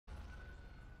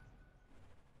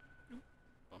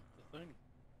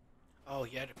Oh,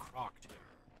 he had a croc, too.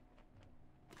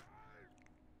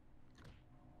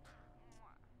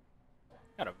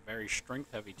 Got a very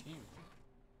strength-heavy team.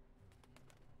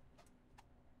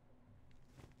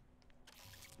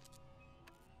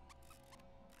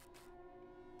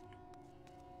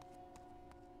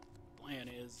 Plan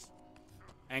is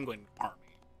Penguin Army.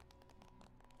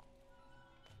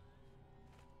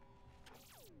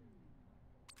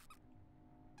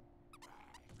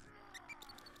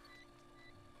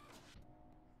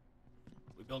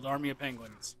 We build army of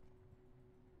penguins.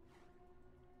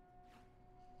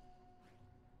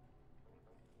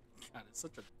 God, it's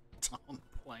such a dumb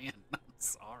plan. I'm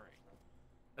sorry.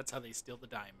 That's how they steal the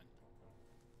diamond.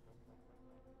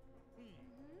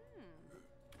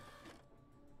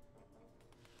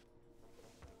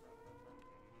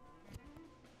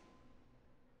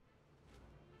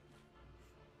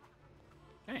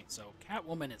 Okay, so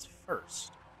Catwoman is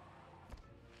first.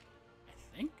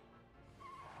 I think.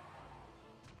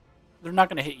 They're not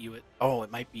going to hit you at... Oh,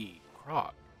 it might be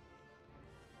Croc.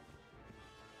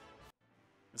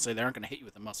 Say they aren't going to hit you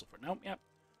with a muscle foot. Nope, yep.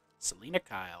 Selena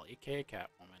Kyle, aka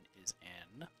Catwoman, is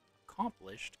an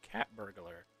accomplished cat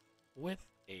burglar with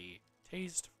a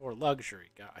taste for luxury.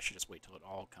 God, I should just wait till it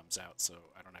all comes out so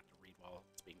I don't have to read while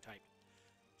it's being typed.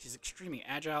 She's extremely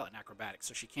agile and acrobatic,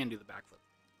 so she can do the backflip.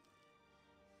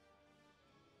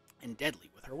 And deadly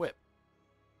with her whip.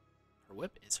 Her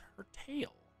whip is her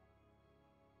tail.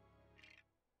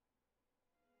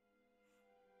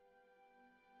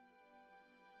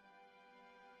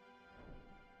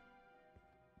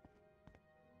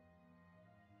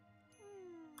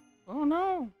 Oh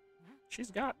no!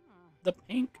 She's got the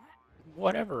pink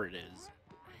whatever it is.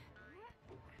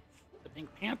 The Pink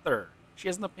Panther. She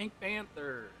has the Pink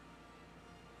Panther.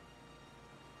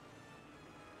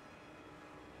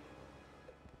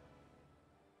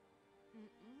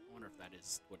 I wonder if that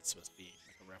is what it's supposed to be,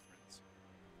 like a reference.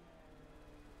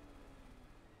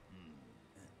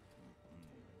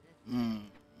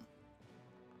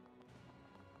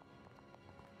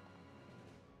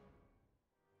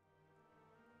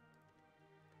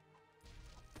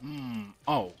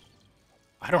 Oh.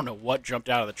 I don't know what jumped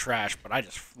out of the trash, but I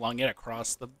just flung it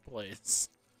across the place.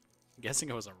 I'm guessing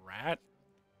it was a rat?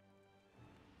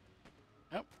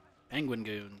 Oh, penguin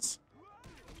goons.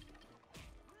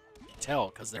 You can tell,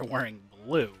 because they're wearing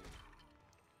blue.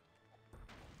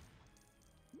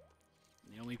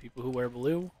 And the only people who wear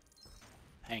blue?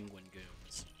 Penguin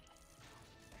goons.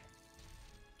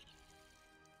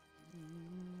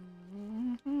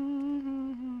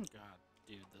 God,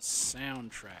 dude, the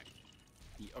soundtrack.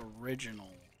 The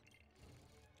original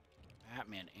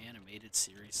Batman animated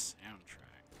series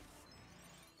soundtrack.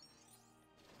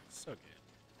 So good.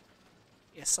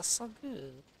 Yes, that's so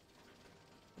good.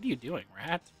 What are you doing,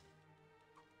 Rat?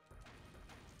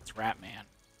 It's Ratman.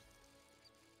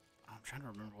 I'm trying to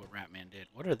remember what Ratman did.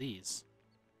 What are these?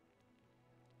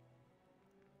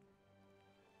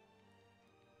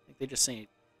 I think they just say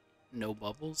no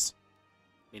bubbles,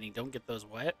 meaning don't get those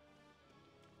wet.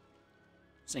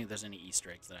 Seeing if there's any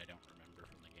Easter eggs that I don't remember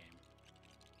from the game.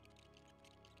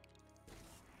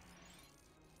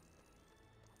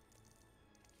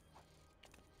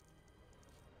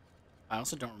 I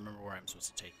also don't remember where I'm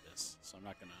supposed to take this, so I'm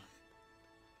not gonna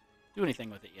do anything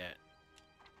with it yet.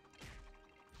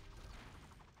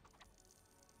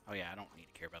 Oh yeah, I don't need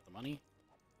to care about the money.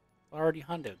 I already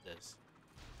hundoed this.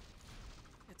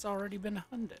 It's already been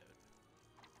hundoed.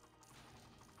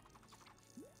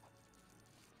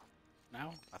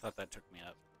 No? I thought that took me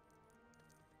up.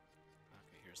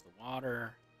 Okay, here's the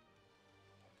water.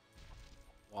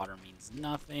 Water means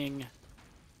nothing.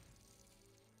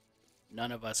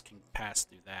 None of us can pass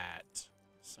through that,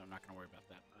 so I'm not going to worry about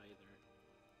that either.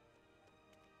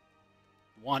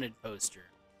 Wanted poster.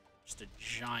 Just a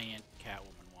giant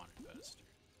Catwoman wanted poster.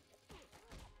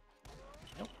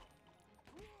 Nope.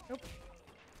 Nope.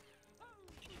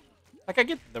 Like, I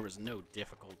get that there was no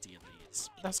difficulty in these,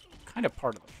 but that's kind of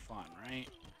part of the fun, right?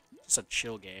 Just a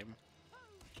chill game.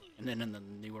 And then in the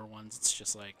newer ones, it's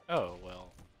just like, oh,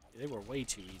 well, they were way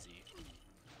too easy.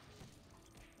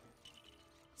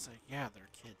 It's like, yeah, they're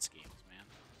kids' games, man.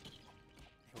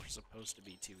 They were supposed to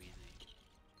be too easy.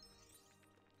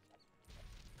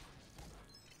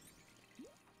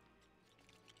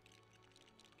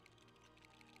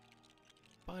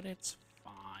 But it's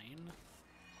fine.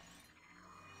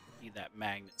 Need that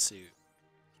magnet suit.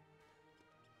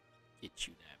 Get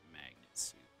you that magnet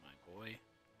suit, my boy.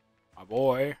 My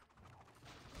boy.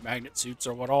 Magnet suits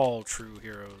are what all true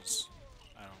heroes...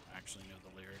 I don't actually know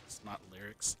the lyrics. Not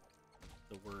lyrics.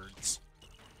 The words.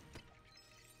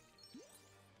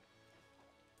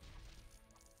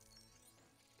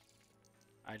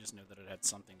 I just knew that it had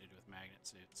something to do with magnet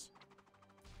suits.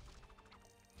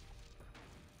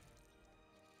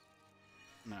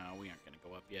 No, we aren't going to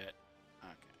go up yet.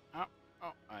 Okay.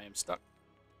 Oh, I am stuck.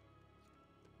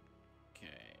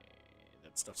 Okay.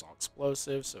 That stuff's all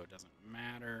explosive, so it doesn't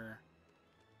matter.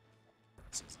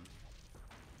 This isn't.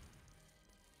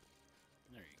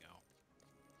 There you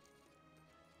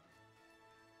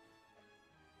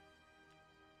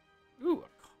go. Ooh, a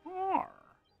car.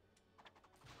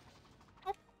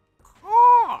 A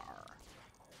car.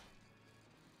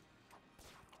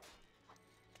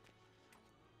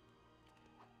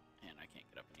 And I can't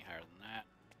get up any higher than that.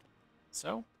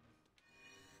 So?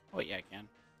 Oh, yeah, I can.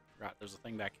 Right, there's a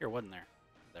thing back here, wasn't there?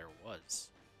 There was.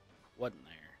 Wasn't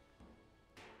there?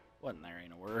 Wasn't there,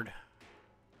 ain't a word.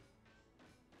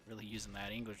 Really using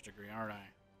that English degree, aren't I?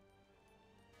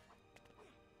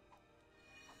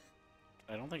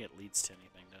 I don't think it leads to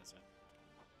anything, does it?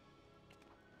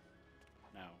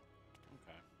 No.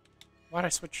 Okay. Why'd I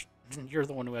switch? You're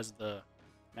the one who has the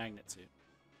magnet suit.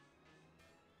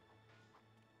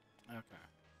 Okay.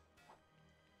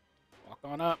 Walk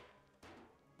on up.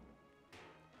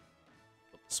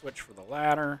 Flip the switch for the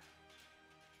ladder.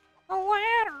 The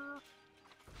ladder!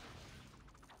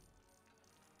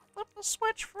 Flip the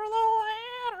switch for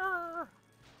the ladder!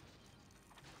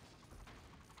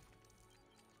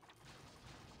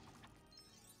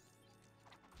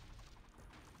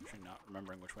 Actually, not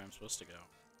remembering which way I'm supposed to go.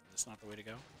 Is this not the way to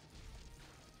go?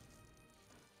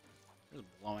 Just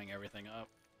blowing everything up.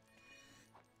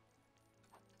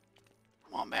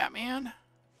 Come on, Batman!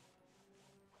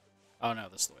 Oh no,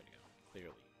 this is the way to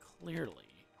go. Clearly.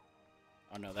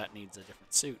 Oh no, that needs a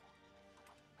different suit.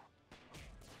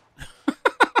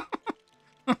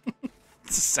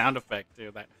 It's a sound effect, too.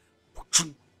 That.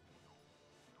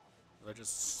 I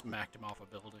just smacked him off a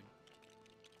building.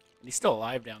 And he's still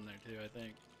alive down there, too, I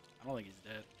think. I don't think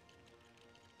he's dead.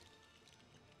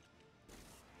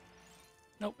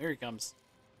 Nope, here he comes.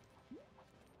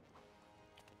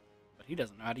 But he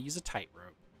doesn't know how to use a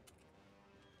tightrope.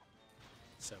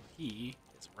 So he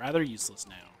is rather useless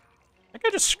now. That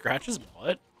guy just scratched his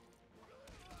butt?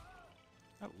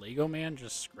 That Lego man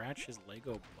just scratched his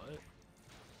Lego butt?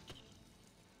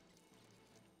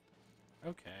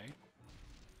 Okay.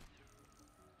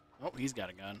 Oh, he's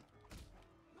got a gun.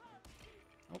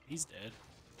 Oh, he's dead.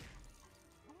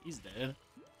 He's dead.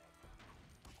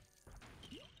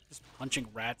 Just punching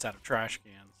rats out of trash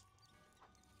cans.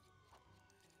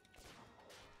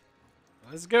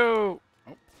 Let's go!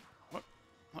 Oh,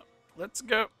 let's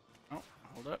go! Oh,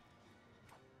 hold up.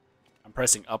 I'm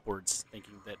pressing upwards,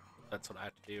 thinking that that's what I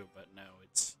have to do, but no,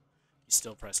 it's... You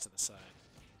still press to the side.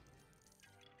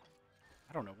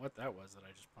 I don't know what that was that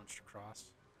I just punched across.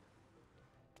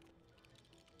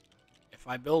 If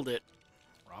I build it,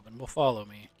 Robin will follow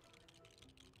me.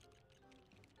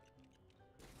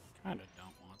 Kinda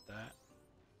don't want that.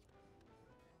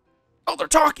 Oh, they're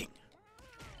talking!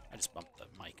 I just bumped the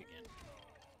mic again.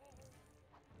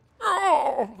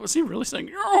 Oh! Was he really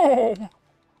saying, oh!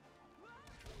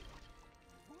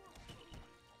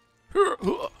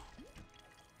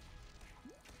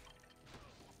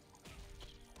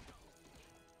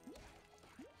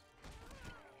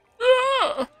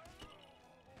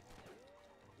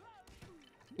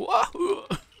 Wahoo!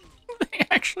 They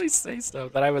actually say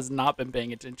stuff that I was not been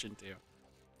paying attention to.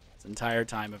 This entire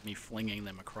time of me flinging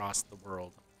them across the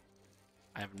world.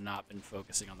 I have not been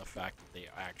focusing on the fact that they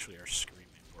actually are screaming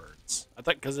words.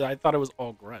 Because I thought it was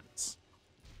all grunts.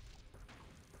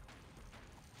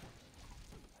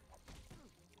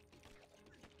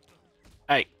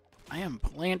 Hey, I am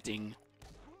planting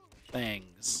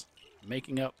things,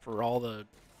 making up for all the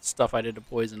stuff I did to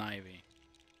Poison Ivy.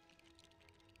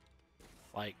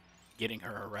 Like getting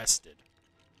her arrested.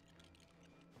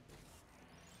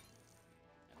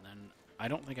 And then I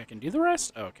don't think I can do the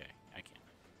rest? Oh, okay, I can.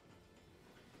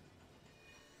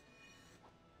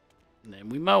 And then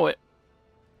we mow it.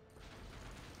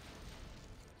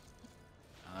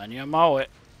 And then you mow it.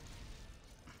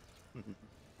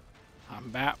 I'm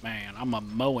Batman. I'm a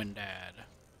mowing dad.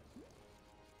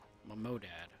 I'm a mow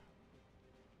dad.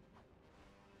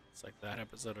 It's like that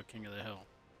episode of King of the Hill.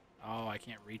 Oh, I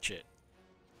can't reach it.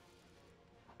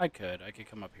 I could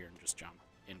come up here and just jump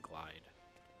and glide.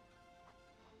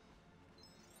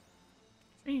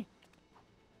 See?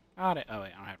 Got it. Oh,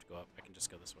 wait, I don't have to go up. I can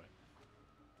just go this way.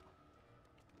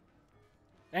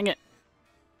 Dang it.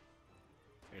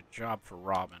 Good job for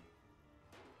Robin.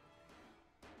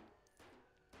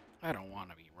 I don't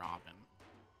want to be Robin.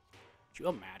 Could you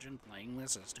imagine playing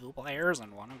this as 2 players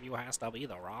and one of you has to be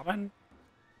the Robin?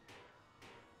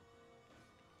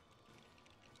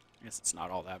 I guess it's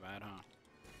not all that bad, huh?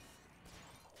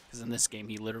 Because in this game,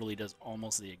 he literally does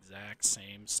almost the exact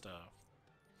same stuff.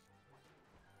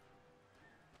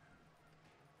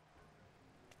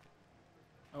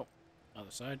 Oh,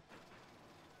 other side.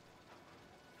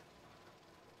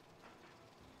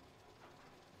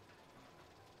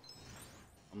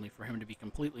 Only for him to be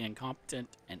completely incompetent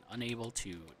and unable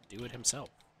to do it himself.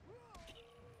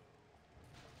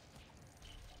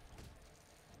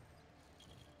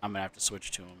 I'm gonna have to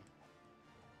switch to him.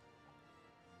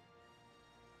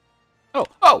 Oh!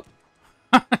 Oh!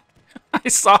 I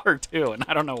saw her too, and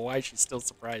I don't know why she still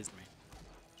surprised me.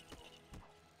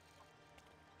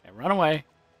 Okay, run away.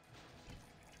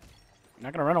 You're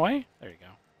not gonna run away? There you go.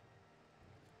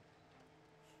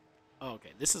 Oh,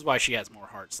 okay, this is why she has more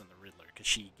hearts than the Riddler, because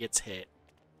she gets hit,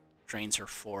 drains her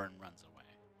 4, and runs away.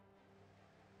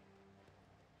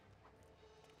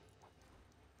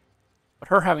 But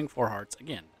her having 4 hearts,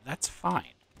 again, that's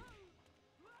fine.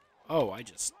 Oh, I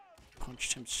just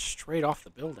punched him straight off the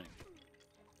building.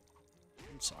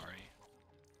 I'm sorry.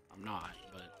 I'm not,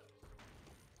 but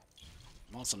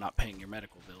I'm also not paying your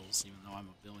medical bills, even though I'm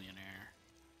a billionaire.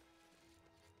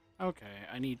 Okay,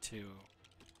 I need to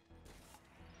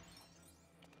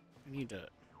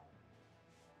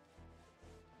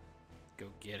go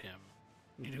get him.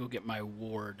 I need to go get my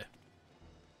ward.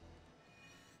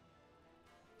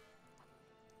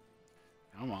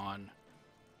 Come on.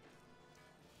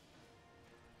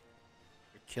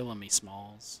 You're killing me,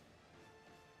 Smalls.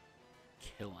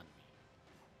 Killing me.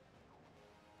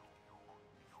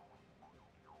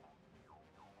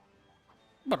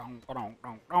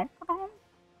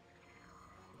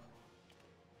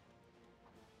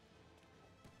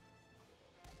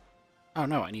 Oh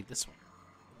no, I need this one.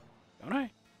 Don't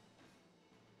I?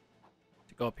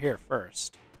 To go up here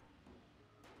first.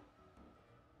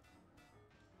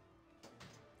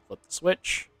 Flip the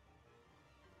switch.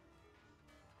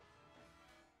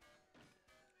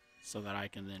 So that I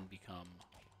can then become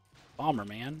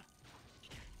Bomberman.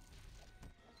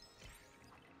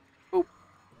 Boop.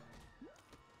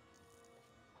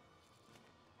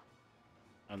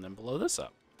 And then blow this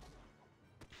up.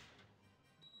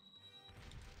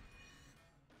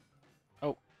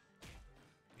 Oh.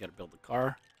 You gotta build the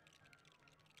car.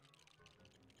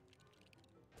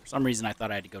 For some reason I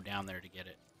thought I had to go down there to get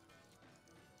it.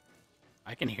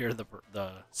 I can hear the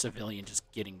civilian just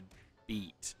getting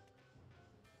beat.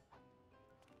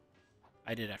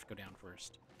 I did have to go down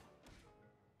first.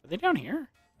 Are they down here?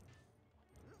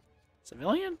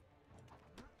 Civilian?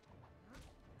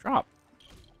 Drop.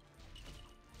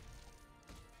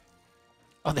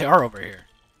 Oh, they are over here.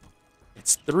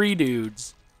 It's 3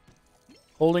 dudes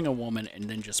holding a woman and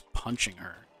then just punching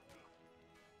her.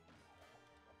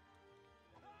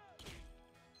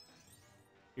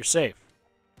 You're safe.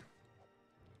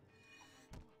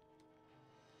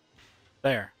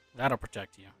 There. That'll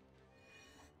protect you.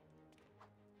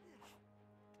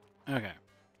 Okay.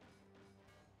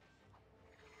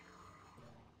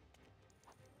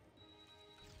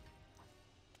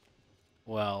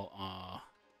 Well,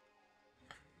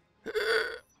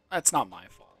 that's not my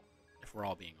fault, if we're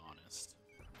all being honest.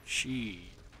 She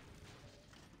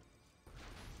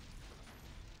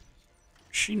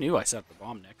knew I set the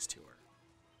bomb next to her.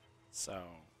 So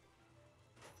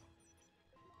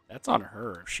that's on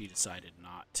her if she decided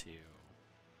not to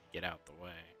get out the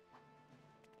way.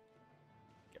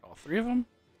 Get all 3 of them?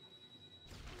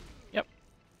 Yep.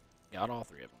 Got all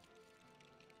 3 of them.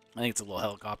 I think it's a little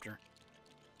helicopter.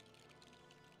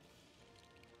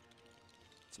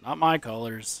 It's not my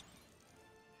colors.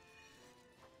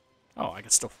 Oh, I can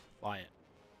still fly it.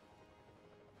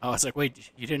 Oh, I was like,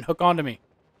 wait, you didn't hook onto me.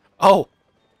 Oh!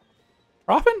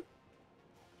 Robin?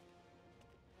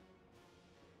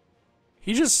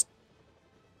 He just...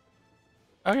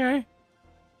 Okay.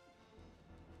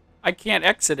 I can't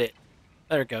exit it.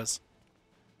 There it goes.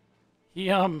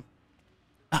 He, Oh,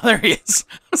 there he is.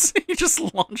 He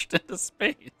just launched into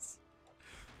space.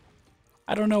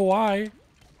 I don't know why.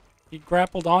 He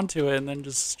grappled onto it and then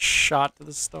just shot to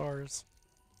the stars.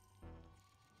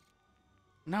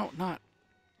 No, not...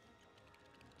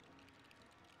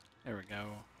 There we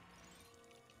go.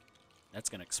 That's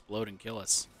gonna explode and kill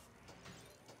us.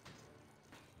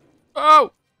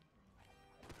 Oh!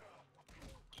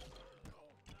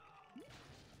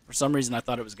 For some reason, I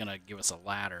thought it was gonna give us a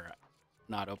ladder,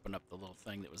 not open up the little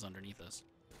thing that was underneath us.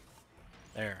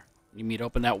 There. You need me to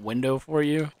open that window for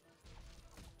you?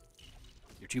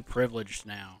 You're too privileged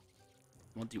now.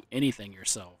 You won't do anything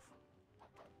yourself.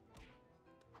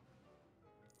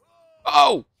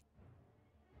 Oh!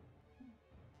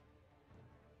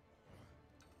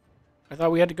 I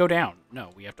thought we had to go down.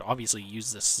 No, we have to obviously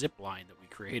use this zip line that we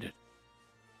created.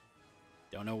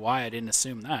 Don't know why I didn't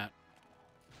assume that.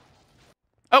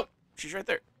 Oh, she's right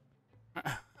there.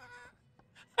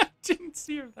 I didn't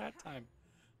see her that time.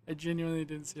 I genuinely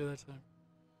didn't see her that time.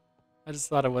 I just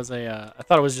thought it was I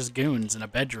thought it was just goons in a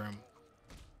bedroom.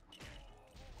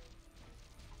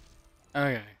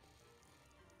 Okay.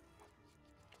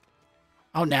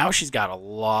 Oh, now she's got a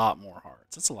lot more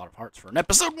hearts. That's a lot of hearts for an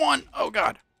episode 1. Oh,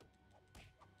 God.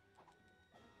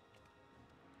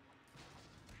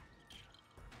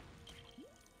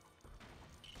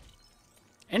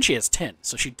 And she has 10,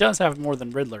 so she does have more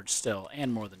than Riddler still,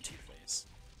 and more than Two-Face.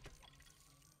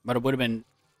 But it would have been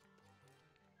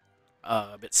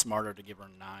a bit smarter to give her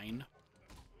 9.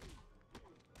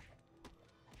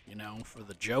 You know, for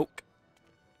the joke.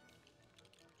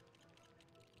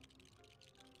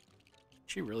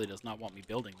 She really does not want me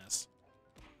building this.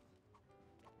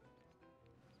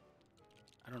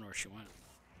 I don't know where she went.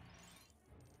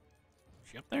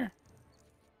 Is she up there?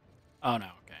 Oh, no,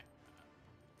 okay.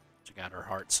 She got her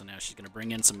heart, so now she's going to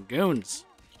bring in some goons.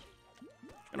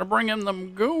 She's going to bring in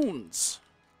them goons.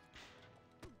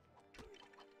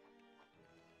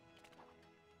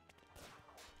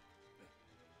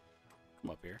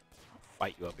 Come up here. I'll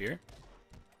fight you up here.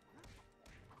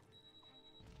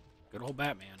 Good old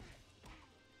Batman.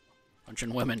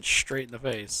 Punching women straight in the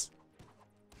face.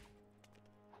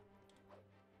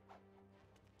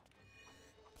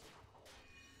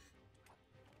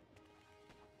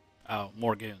 Oh,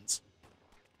 more goons.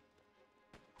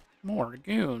 More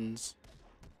goons.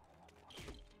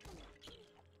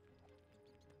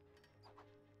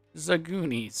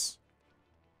 Zagoonies.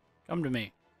 Come to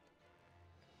me.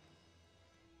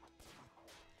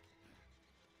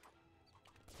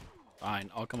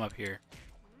 Fine, I'll come up here.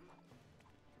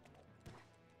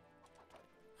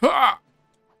 Ha!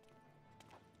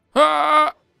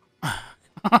 Ha!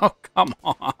 Oh, come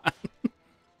on.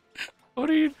 What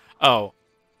are you... Oh.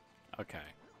 Okay.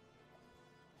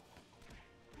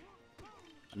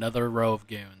 Another row of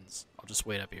goons. I'll just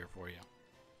wait up here for you.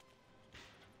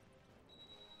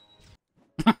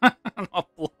 I'll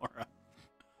blow her up.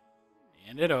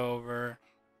 Hand it over.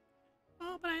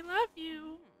 Oh, but I love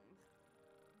you.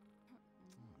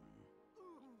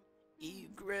 You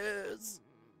gross.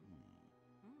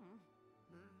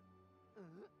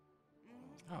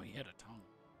 Oh, he had a tongue.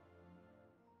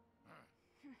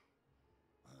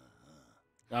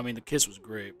 I mean, the kiss was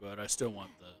great, but I still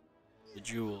want the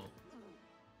jewel.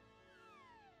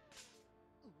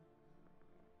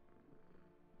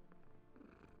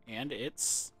 And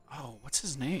it's... Oh, what's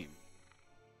his name?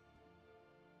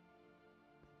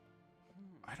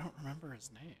 I don't remember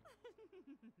his name.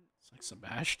 It's like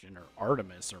Sebastian or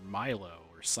Artemis or Milo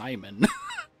or Simon.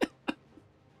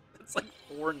 It's like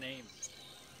 4 names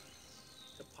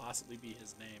to possibly be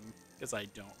his name, because I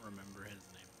don't remember his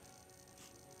name.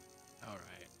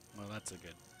 Alright, well that's a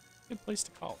good place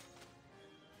to call it.